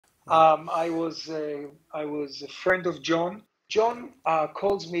I was a friend of John. John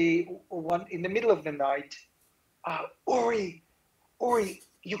calls me in the middle of the night. Uri,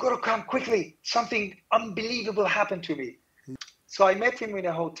 you got to come quickly. Something unbelievable happened to me. So I met him in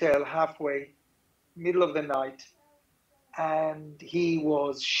a hotel halfway, middle of the night, and he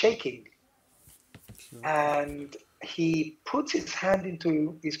was shaking. And he puts his hand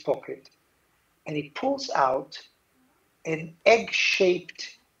into his pocket and he pulls out an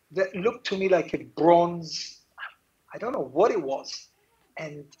egg-shaped that looked to me like a bronze, I don't know what it was.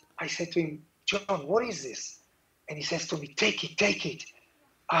 And I said to him, John, what is this? And he says to me, take it.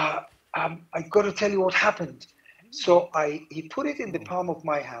 I got to tell you what happened. So he put it in the palm of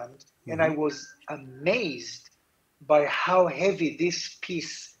my hand, and I was amazed by how heavy this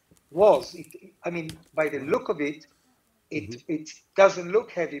piece was. By the look of it, it doesn't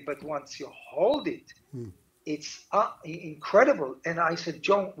look heavy, but once you hold it, it's incredible. And I said,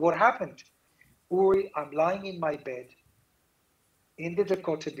 John, what happened? Uri, I'm lying in my bed in the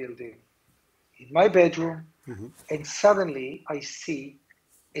Dakota building, in my bedroom, and suddenly I see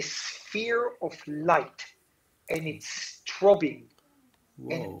a sphere of light, and it's throbbing.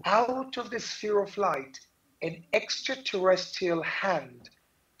 Whoa. And out of the sphere of light, an extraterrestrial hand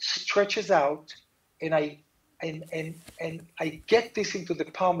stretches out, and I get this into the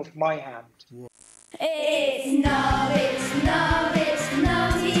palm of my hand. It's NUB